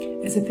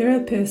is a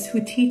therapist who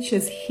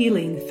teaches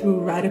healing through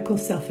radical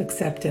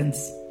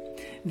self-acceptance.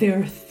 There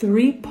are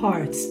 3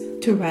 parts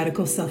to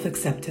radical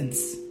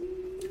self-acceptance.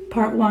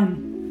 Part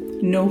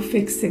 1, no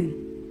fixing.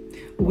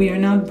 We are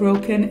not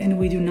broken and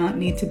we do not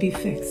need to be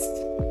fixed.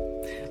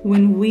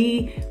 When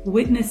we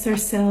witness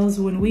ourselves,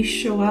 when we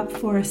show up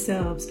for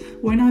ourselves,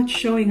 we're not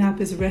showing up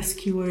as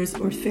rescuers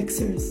or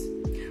fixers.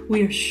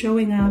 We are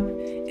showing up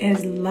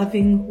as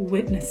loving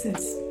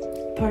witnesses.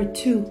 Part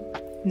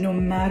 2, no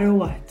matter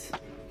what.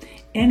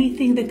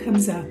 Anything that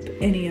comes up,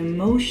 any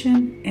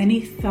emotion, any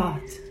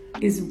thought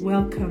is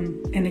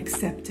welcome and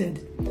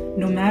accepted,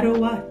 no matter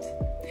what.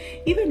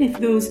 Even if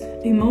those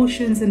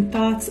emotions and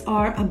thoughts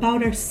are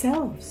about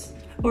ourselves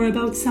or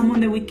about someone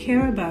that we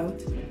care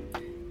about,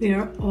 they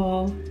are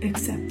all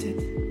accepted.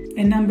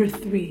 And number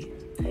 3,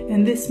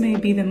 and this may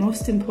be the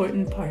most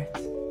important part,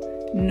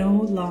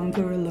 no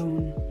longer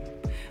alone.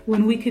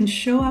 When we can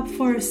show up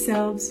for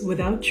ourselves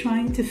without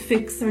trying to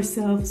fix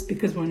ourselves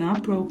because we're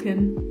not broken,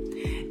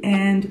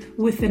 and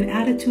with an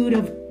attitude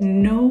of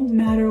no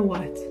matter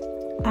what,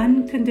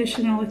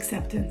 unconditional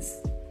acceptance,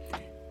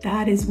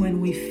 that is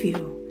when we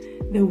feel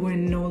that we're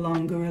no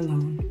longer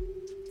alone.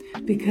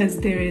 Because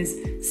there is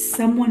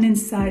someone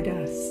inside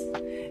us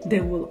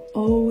that will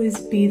always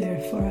be there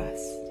for us,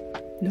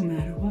 no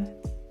matter what.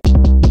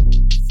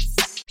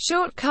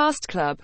 Shortcast Club.